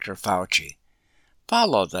tyrant Dr. Fauci.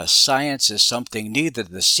 Follow the science is something neither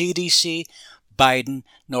the CDC, Biden,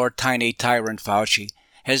 nor tiny tyrant Fauci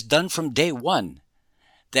has done from day one.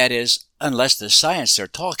 That is, unless the science they're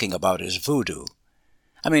talking about is voodoo.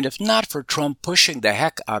 I mean, if not for Trump pushing the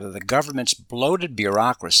heck out of the government's bloated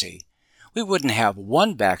bureaucracy, we wouldn't have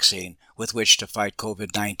one vaccine with which to fight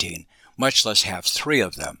COVID-19, much less have 3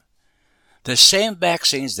 of them. The same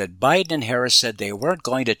vaccines that Biden and Harris said they weren't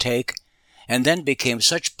going to take, and then became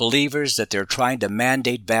such believers that they're trying to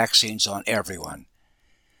mandate vaccines on everyone.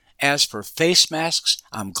 As for face masks,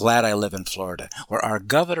 I'm glad I live in Florida, where our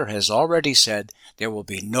governor has already said there will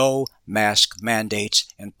be no mask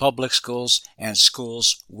mandates in public schools and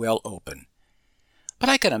schools will open. But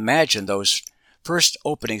I can imagine those first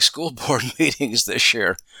opening school board meetings this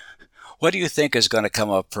year. What do you think is going to come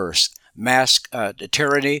up first, mask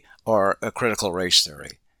tyranny or a critical race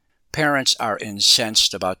theory? Parents are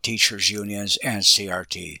incensed about teachers' unions and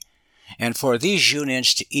CRT. And for these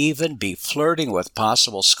unions to even be flirting with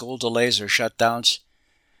possible school delays or shutdowns,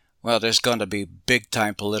 well, there's going to be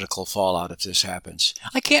big-time political fallout if this happens.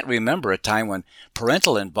 I can't remember a time when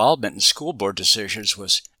parental involvement in school board decisions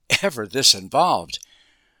was ever this involved.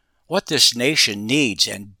 What this nation needs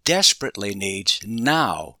and desperately needs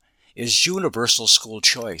now is universal school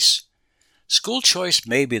choice. School choice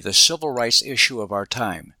may be the civil rights issue of our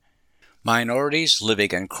time. Minorities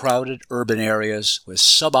living in crowded urban areas with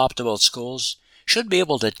suboptimal schools should be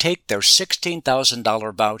able to take their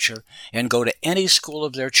 $16,000 voucher and go to any school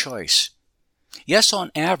of their choice. Yes,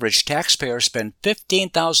 on average, taxpayers spend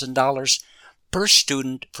 $15,000 per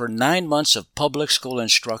student for 9 months of public school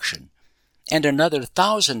instruction, and another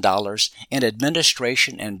 $1,000 in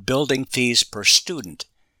administration and building fees per student.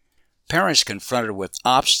 Parents confronted with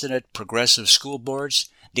obstinate progressive school boards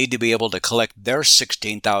need to be able to collect their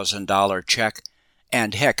 $16,000 check,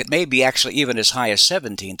 and heck, it may be actually even as high as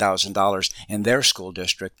 $17,000 in their school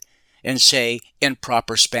district, and say, in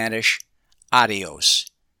proper Spanish, adios.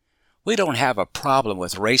 We don't have a problem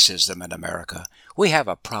with racism in America. We have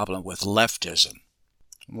a problem with leftism.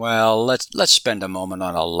 Well, let's spend a moment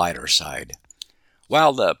on a lighter side.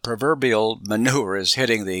 While the proverbial manure is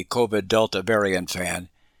hitting the COVID Delta variant fan,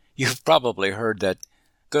 you've probably heard that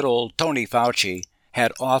good old Tony Fauci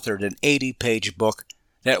had authored an 80-page book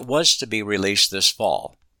that was to be released this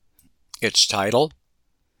fall. Its title?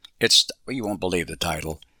 You won't believe the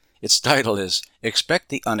title. Its title is Expect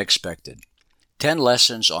the Unexpected, 10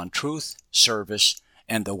 Lessons on Truth, Service,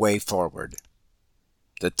 and the Way Forward.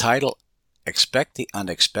 The title, Expect the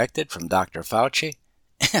Unexpected from Dr. Fauci?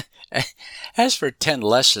 As for 10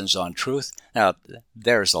 Lessons on Truth, now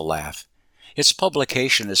there's a laugh. Its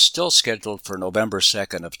publication is still scheduled for November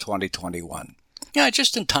 2nd of 2021. Yeah,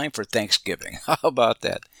 just in time for Thanksgiving. How about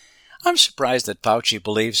that? I'm surprised that Fauci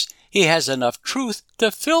believes he has enough truth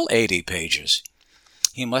to fill 80 pages.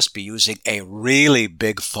 He must be using a really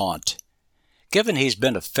big font. Given he's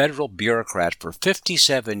been a federal bureaucrat for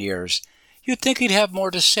 57 years, you'd think he'd have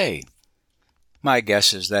more to say. My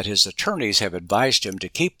guess is that his attorneys have advised him to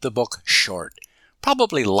keep the book short,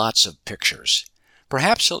 probably lots of pictures.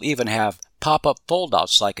 Perhaps he'll even have pop-up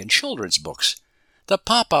foldouts like in children's books. The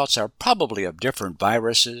pop-outs are probably of different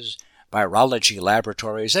viruses, virology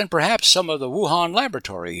laboratories, and perhaps some of the Wuhan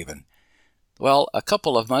laboratory even. Well, a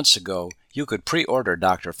couple of months ago, you could pre-order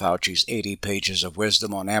Dr. Fauci's 80 pages of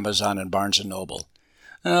wisdom on Amazon and Barnes & Noble.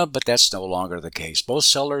 But that's no longer the case. Both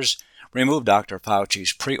sellers removed Dr.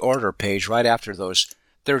 Fauci's pre-order page right after those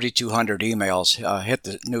 3,200 emails hit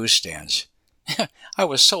the newsstands. I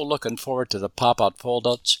was so looking forward to the pop-out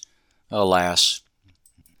foldouts. Alas.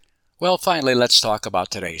 Well, finally, let's talk about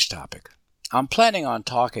today's topic. I'm planning on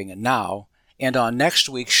talking now and on next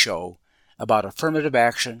week's show about affirmative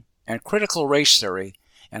action and critical race theory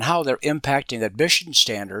and how they're impacting admission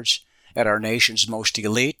standards at our nation's most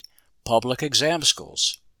elite public exam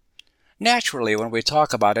schools. Naturally, when we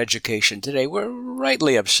talk about education today, we're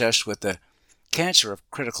rightly obsessed with the cancer of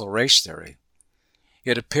critical race theory.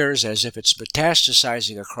 It appears as if it's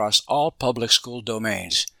metastasizing across all public school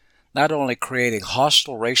domains, not only creating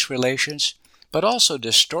hostile race relations, but also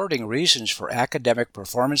distorting reasons for academic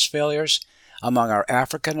performance failures among our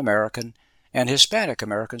African American and Hispanic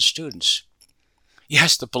American students.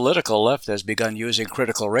 Yes, the political left has begun using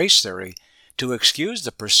critical race theory to excuse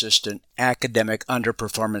the persistent academic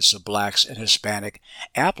underperformance of blacks and Hispanic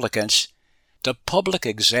applicants to public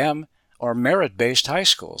exam or merit-based high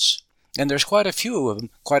schools. And there's quite a few of them,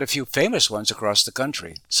 quite a few famous ones across the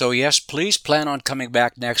country. So yes, please plan on coming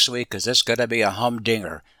back next week because it's going to be a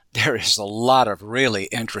humdinger. There is a lot of really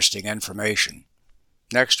interesting information.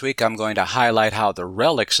 Next week, I'm going to highlight how the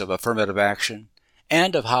relics of affirmative action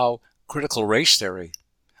and of how critical race theory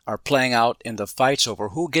are playing out in the fights over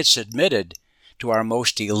who gets admitted to our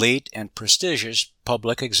most elite and prestigious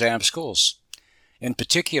public exam schools. In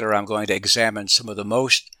particular, I'm going to examine some of the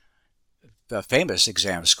most famous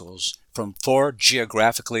exam schools from 4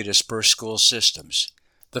 geographically dispersed school systems.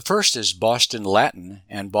 The first is Boston Latin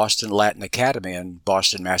and Boston Latin Academy in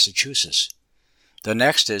Boston, Massachusetts. The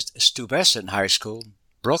next is Stuyvesant High School,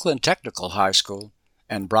 Brooklyn Technical High School,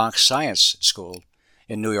 and Bronx Science School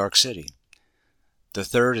in New York City. The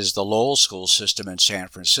third is the Lowell School System in San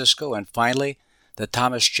Francisco, and finally, the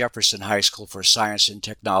Thomas Jefferson High School for Science and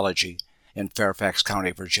Technology in Fairfax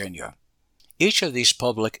County, Virginia. Each of these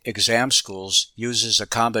public exam schools uses a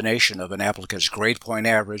combination of an applicant's grade point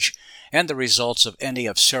average and the results of any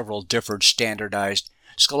of several different standardized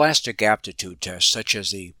scholastic aptitude tests, such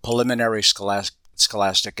as the Preliminary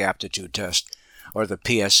Scholastic Aptitude Test, or the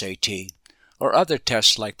PSAT, or other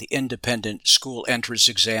tests like the Independent School Entrance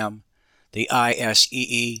Exam, the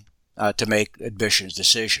ISEE, to make admissions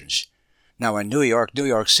decisions. Now in New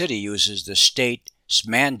York City uses the state's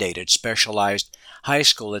mandated specialized high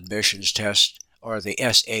school admissions test, or the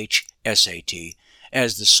SHSAT,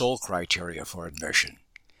 as the sole criteria for admission.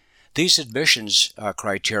 These admissions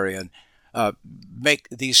criterion make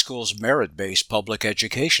these schools merit-based public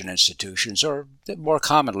education institutions, or more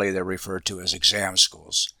commonly they're referred to as exam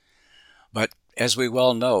schools. But as we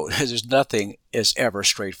well know, there's nothing is ever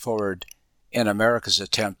straightforward in America's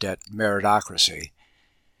attempt at meritocracy.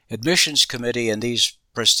 Admissions committee in these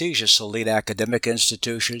prestigious elite academic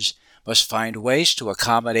institutions must find ways to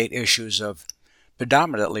accommodate issues of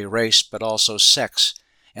predominantly race but also sex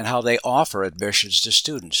and how they offer admissions to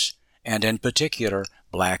students, and in particular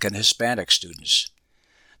Black and Hispanic students.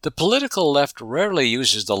 The political left rarely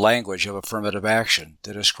uses the language of affirmative action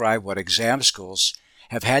to describe what exam schools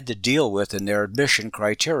have had to deal with in their admission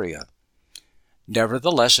criteria.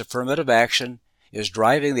 Nevertheless, affirmative action is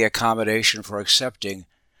driving the accommodation for accepting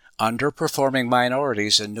underperforming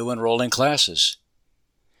minorities in new enrolling classes.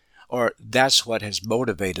 Or that's what has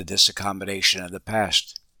motivated this accommodation in the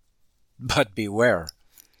past. But beware.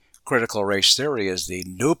 Critical race theory is the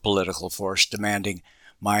new political force demanding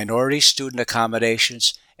minority student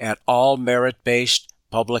accommodations at all merit-based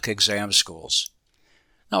public exam schools.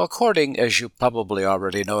 Now, according, as you probably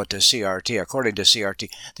already know, according to CRT,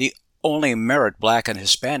 the only merit Black and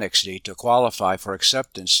Hispanics need to qualify for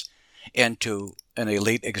acceptance into an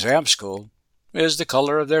elite exam school is the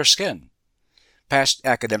color of their skin. Past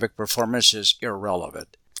academic performance is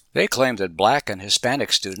irrelevant. They claim that Black and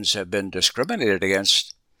Hispanic students have been discriminated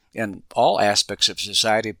against in all aspects of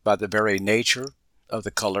society by the very nature of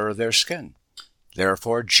the color of their skin.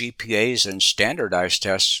 Therefore, GPAs and standardized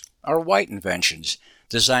tests are white inventions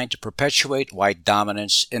designed to perpetuate white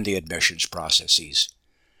dominance in the admissions processes.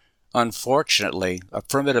 Unfortunately,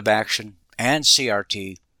 affirmative action and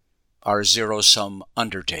CRT are zero-sum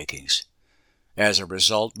undertakings. As a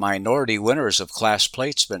result, minority winners of class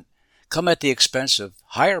placement come at the expense of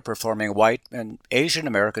higher-performing white and Asian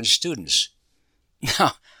American students.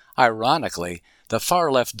 Now, ironically, the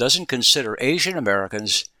far left doesn't consider Asian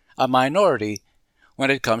Americans a minority when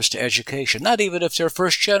it comes to education, not even if they're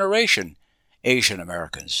first-generation Asian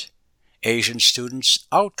Americans. Asian students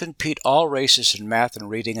outcompete all races in math and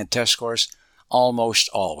reading and test scores almost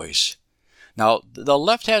always. Now, the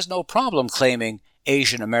left has no problem claiming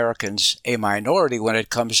Asian Americans a minority when it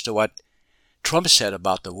comes to what Trump said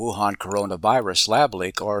about the Wuhan coronavirus lab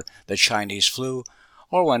leak or the Chinese flu,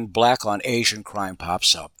 or when Black on Asian crime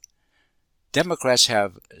pops up. Democrats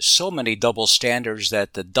have so many double standards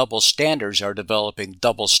that the double standards are developing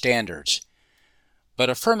double standards. But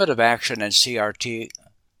affirmative action and CRT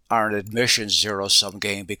are an admissions zero-sum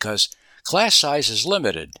game because class size is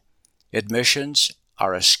limited. Admissions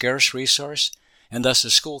are a scarce resource, and thus the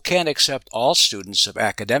school can't accept all students of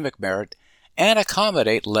academic merit and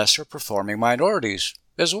accommodate lesser performing minorities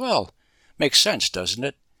as well. Makes sense, doesn't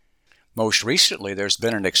it? Most recently, there's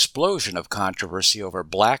been an explosion of controversy over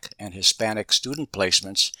Black and Hispanic student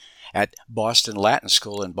placements at Boston Latin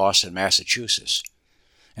School in Boston, Massachusetts.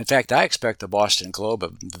 In fact, I expect the Boston Globe,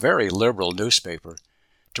 a very liberal newspaper,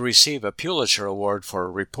 to receive a Pulitzer Award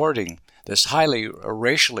for reporting this highly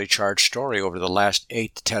racially charged story over the last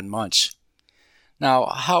 8 to 10 months. Now,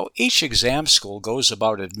 how each exam school goes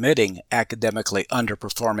about admitting academically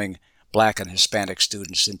underperforming Black and Hispanic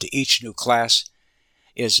students into each new class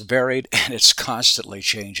is varied and it's constantly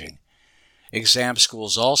changing. Exam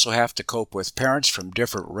schools also have to cope with parents from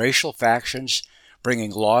different racial factions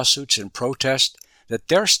bringing lawsuits in protest that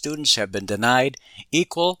their students have been denied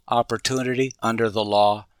equal opportunity under the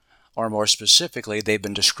law, or more specifically, they've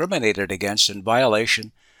been discriminated against in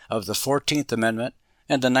violation of the 14th Amendment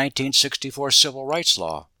and the 1964 Civil Rights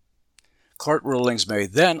Law. Court rulings may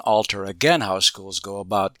then alter again how schools go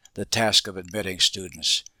about the task of admitting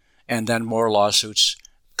students, and then more lawsuits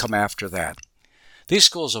come after that. These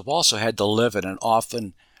schools have also had to live in an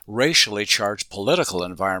often racially charged political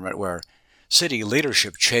environment where city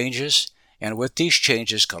leadership changes, and with these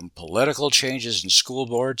changes come political changes in school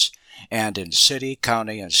boards and in city,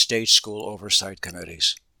 county, and state school oversight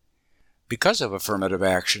committees. Because of affirmative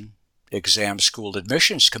action, exam school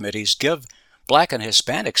admissions committees give Black and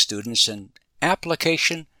Hispanic students an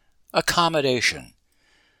application accommodation.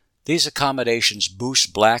 These accommodations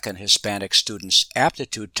boost Black and Hispanic students'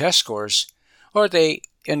 aptitude test scores, or they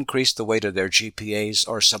increase the weight of their GPAs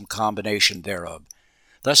or some combination thereof,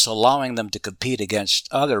 thus allowing them to compete against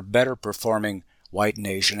other better-performing white and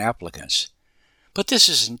Asian applicants. But this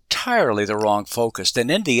is entirely the wrong focus, and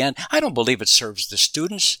in the end, I don't believe it serves the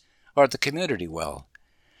students or the community well.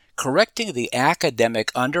 Correcting the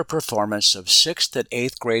academic underperformance of 6th and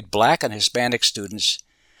 8th grade Black and Hispanic students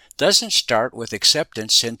doesn't start with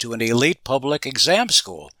acceptance into an elite public exam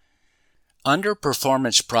school.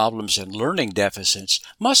 Underperformance problems and learning deficits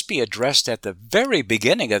must be addressed at the very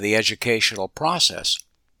beginning of the educational process,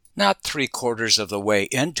 not 3/4 of the way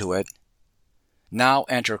into it. Now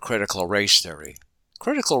enter critical race theory.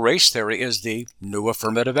 Critical race theory is the new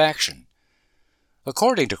affirmative action.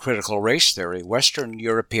 According to critical race theory, Western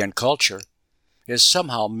European culture is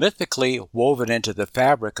somehow mythically woven into the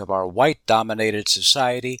fabric of our white-dominated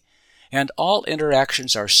society, and all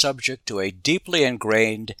interactions are subject to a deeply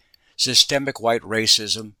ingrained systemic white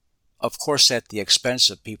racism, of course at the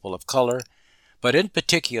expense of people of color, but in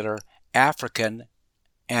particular African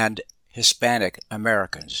and Hispanic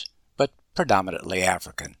Americans, but predominantly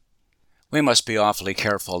African. We must be awfully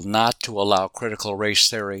careful not to allow critical race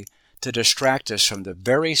theory to distract us from the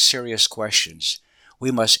very serious questions we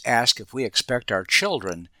must ask if we expect our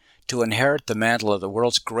children to inherit the mantle of the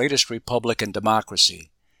world's greatest republic and democracy,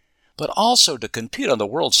 but also to compete on the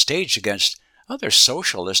world stage against other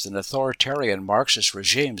socialist and authoritarian Marxist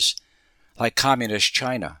regimes like Communist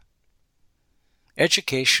China.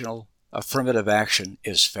 Educational affirmative action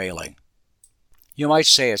is failing. You might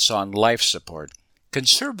say it's on life support.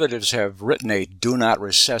 Conservatives have written a do not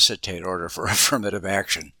resuscitate order for affirmative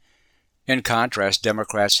action. In contrast,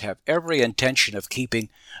 Democrats have every intention of keeping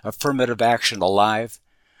affirmative action alive,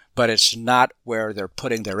 but it's not where they're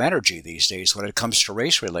putting their energy these days when it comes to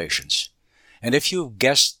race relations. And if you've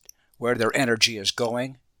guessed where their energy is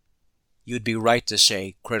going, you'd be right to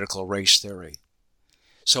say critical race theory.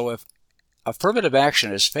 So if affirmative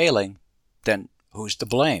action is failing, then who's to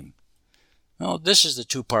blame? Well, this is the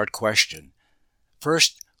two-part question.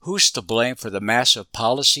 First, who's to blame for the massive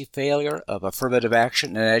policy failure of affirmative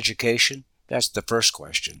action in education? That's the first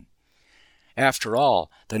question. After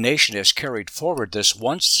all, the nation has carried forward this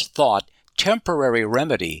once-thought temporary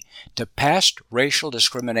remedy to past racial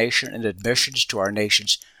discrimination in admissions to our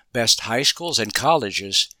nation's best high schools and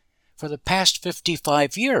colleges for the past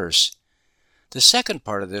 55 years. The second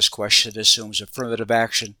part of this question assumes affirmative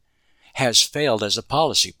action has failed as a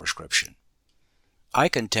policy prescription. I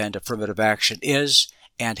contend affirmative action is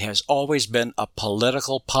and has always been a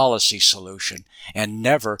political policy solution and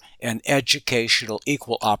never an educational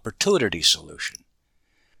equal opportunity solution.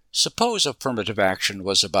 Suppose affirmative action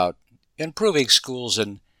was about improving schools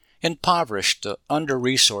in impoverished,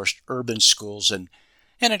 under-resourced urban schools and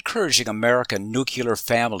encouraging American nuclear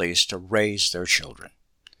families to raise their children.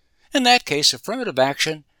 In that case, affirmative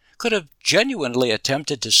action could have genuinely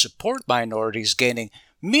attempted to support minorities gaining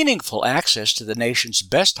meaningful access to the nation's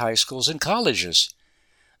best high schools and colleges.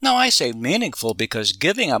 Now, I say meaningful because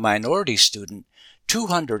giving a minority student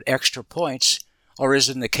 200 extra points, or as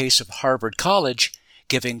in the case of Harvard College,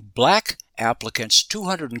 giving Black applicants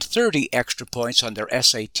 230 extra points on their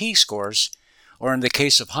SAT scores, or in the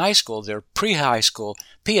case of high school, their pre-high school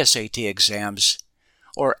PSAT exams,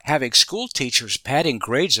 or having school teachers padding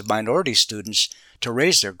grades of minority students to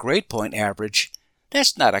raise their grade point average,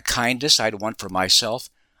 that's not a kindness I'd want for myself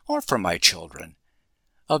or for my children.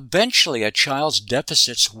 Eventually, a child's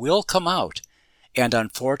deficits will come out, and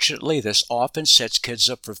unfortunately, this often sets kids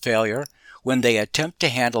up for failure when they attempt to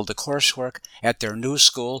handle the coursework at their new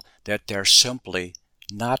school that they're simply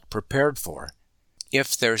not prepared for.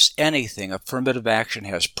 If there's anything affirmative action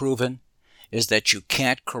has proven, is that you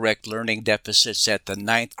can't correct learning deficits at the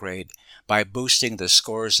 9th grade by boosting the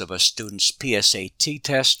scores of a student's PSAT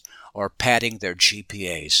test or padding their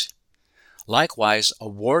GPAs. Likewise,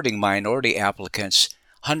 awarding minority applicants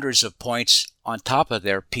hundreds of points on top of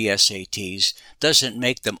their PSATs doesn't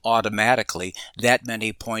make them automatically that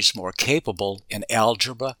many points more capable in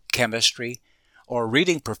algebra, chemistry, or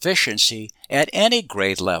reading proficiency at any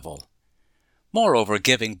grade level. Moreover,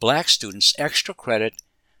 giving black students extra credit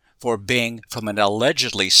for being from an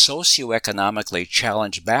allegedly socioeconomically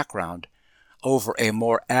challenged background over a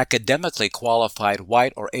more academically qualified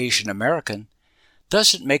white or Asian American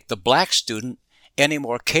doesn't make the black student any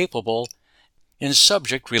more capable in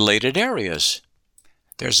subject-related areas.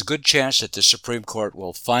 There's a good chance that the Supreme Court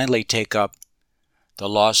will finally take up the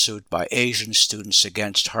lawsuit by Asian students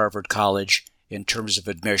against Harvard College in terms of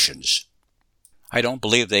admissions. I don't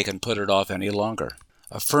believe they can put it off any longer.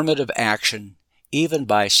 Affirmative action, even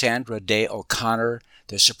by Sandra Day O'Connor,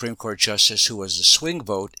 the Supreme Court Justice who was the swing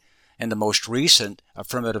vote in the most recent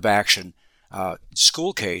affirmative action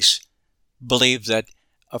school case, believed that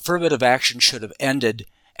affirmative action should have ended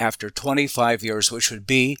after 25 years, which would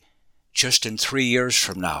be just in 3 years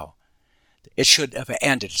from now. It should have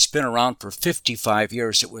ended. It's been around for 55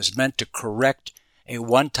 years. It was meant to correct a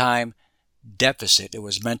one-time deficit. It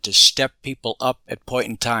was meant to step people up at point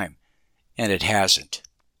in time, and it hasn't.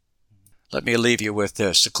 Let me leave you with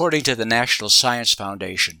this. According to the National Science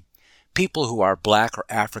Foundation, people who are black or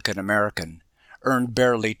African American earned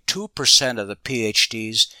barely 2% of the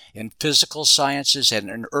PhDs in physical sciences and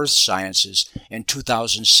in earth sciences in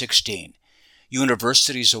 2016.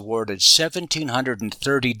 Universities awarded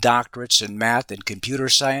 1,730 doctorates in math and computer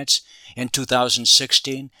science in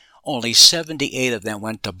 2016. Only 78 of them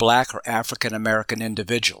went to black or African American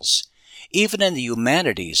individuals. Even in the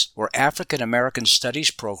humanities, where African American Studies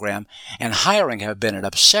program and hiring have been an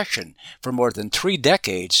obsession for more than 3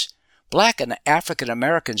 decades, black and African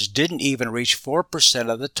Americans didn't even reach 4%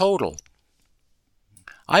 of the total.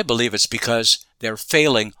 I believe it's because they're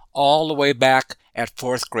failing all the way back at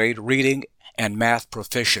 4th grade reading and math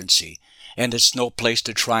proficiency, and it's no place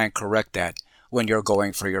to try and correct that when you're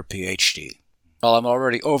going for your PhD. Well, I'm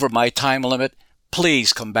already over my time limit.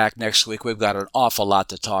 Please come back next week. We've got an awful lot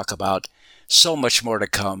to talk about. So much more to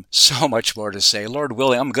come, so much more to say. Lord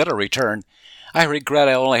willing, I'm going to return. I regret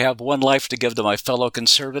I only have one life to give to my fellow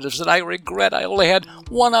conservatives, and I regret I only had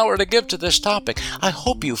 1 hour to give to this topic. I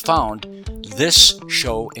hope you found this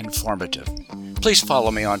show informative. Please follow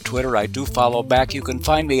me on Twitter. I do follow back. You can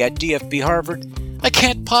find me at DFB Harvard. I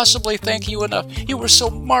can't possibly thank you enough. You were so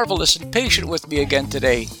marvelous and patient with me again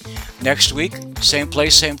today. Next week, same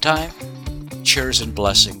place, same time. Cheers and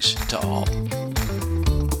blessings to all.